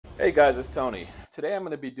Hey guys, it's Tony. Today I'm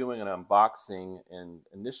going to be doing an unboxing and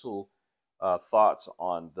initial thoughts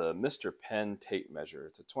on the Mr. Penn tape measure.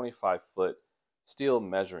 It's a 25-foot steel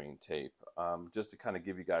measuring tape. Just to kind of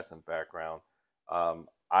give you guys some background,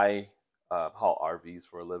 I haul RVs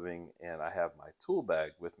for a living, and I have my tool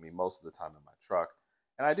bag with me most of the time in my truck.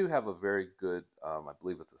 And I do have a very good, I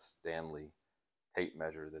believe it's a Stanley tape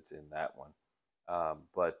measure that's in that one.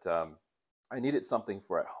 But I needed something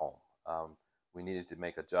for at home. We needed to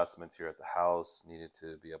make adjustments here at the house, needed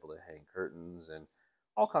to be able to hang curtains and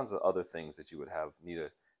all kinds of other things that you would have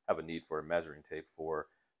a need for a measuring tape for.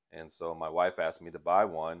 And so my wife asked me to buy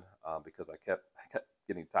one because I kept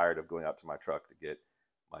getting tired of going out to my truck to get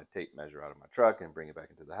my tape measure out of my truck and bring it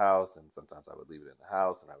back into the house. And sometimes I would leave it in the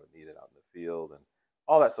house and I would need it out in the field and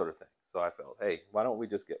all that sort of thing. So I felt, hey, why don't we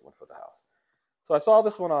just get one for the house? So I saw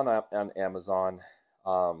this one on Amazon.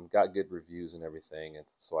 Got good reviews and everything, and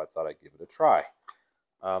so I thought I'd give it a try.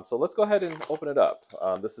 So let's go ahead and open it up.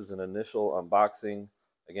 This is an initial unboxing.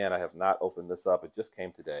 Again, I have not opened this up. It just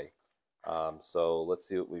came today. So let's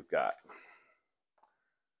see what we've got.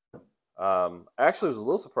 I actually was a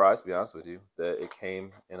little surprised, to be honest with you, that it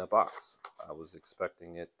came in a box. I was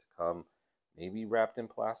expecting it to come maybe wrapped in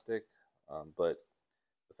plastic, but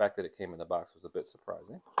the fact that it came in the box was a bit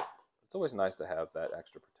surprising. It's always nice to have that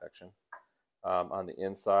extra protection. On the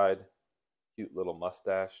inside, cute little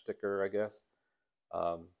mustache sticker, I guess.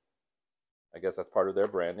 I guess that's part of their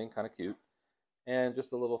branding, kind of cute. And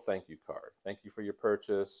just a little thank you card. Thank you for your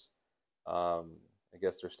purchase. I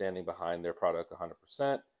guess they're standing behind their product 100%.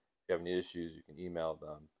 If you have any issues, you can email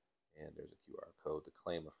them. And there's a QR code to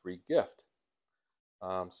claim a free gift.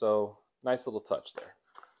 So nice little touch there.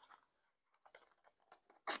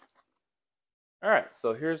 All right,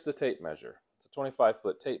 so here's the tape measure. It's a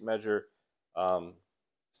 25-foot tape measure.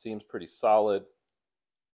 Seems pretty solid.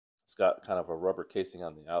 It's got kind of a rubber casing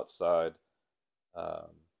on the outside.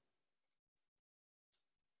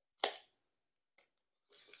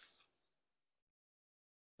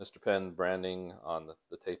 Mr. Penn branding on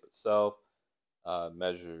the tape itself.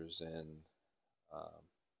 Measures and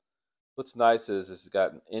what's nice is it's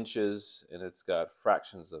got inches and it's got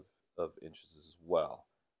fractions of inches as well.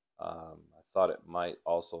 I thought it might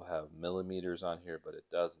also have millimeters on here, but it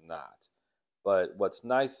does not. But what's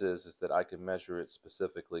nice is that I can measure it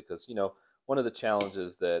specifically because, you know, one of the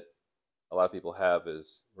challenges that a lot of people have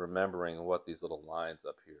is remembering what these little lines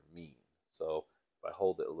up here mean. So if I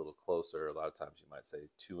hold it a little closer, a lot of times you might say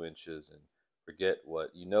 2 inches and forget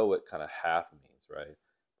what kind of half means, right?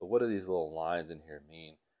 But what do these little lines in here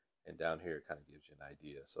mean? And down here it kind of gives you an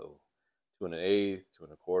idea. So 2 1/8, 2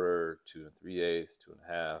 1/4, 2 3/8, 2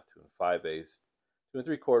 1/2, 2 5/8, 2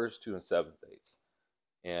 3/4, 2 7/8.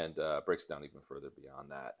 And breaks down even further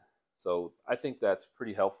beyond that. So I think that's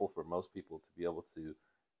pretty helpful for most people to be able to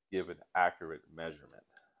give an accurate measurement.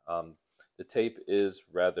 The tape is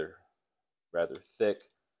rather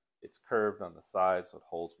thick. It's curved on the side, so it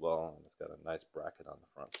holds well, and it's got a nice bracket on the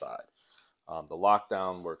front side. The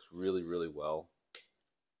lockdown works really well.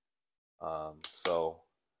 So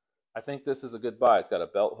I think this is a good buy. It's got a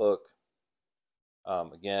belt hook.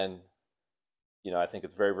 Again, you know, I think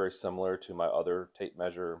it's very similar to my other tape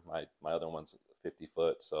measure. My other one's 50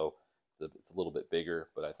 foot, so it's a little bit bigger.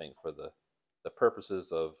 But I think for the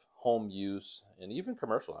purposes of home use and even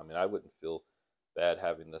commercial, I mean, I wouldn't feel bad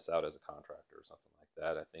having this out as a contractor or something like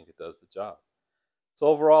that. I think it does the job. So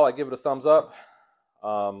overall, I give it a thumbs up.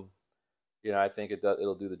 You know, I think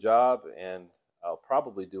it'll do the job, and I'll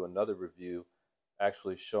probably do another review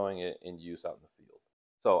actually showing it in use out in the field.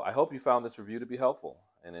 So I hope you found this review to be helpful.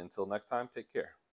 And until next time, take care.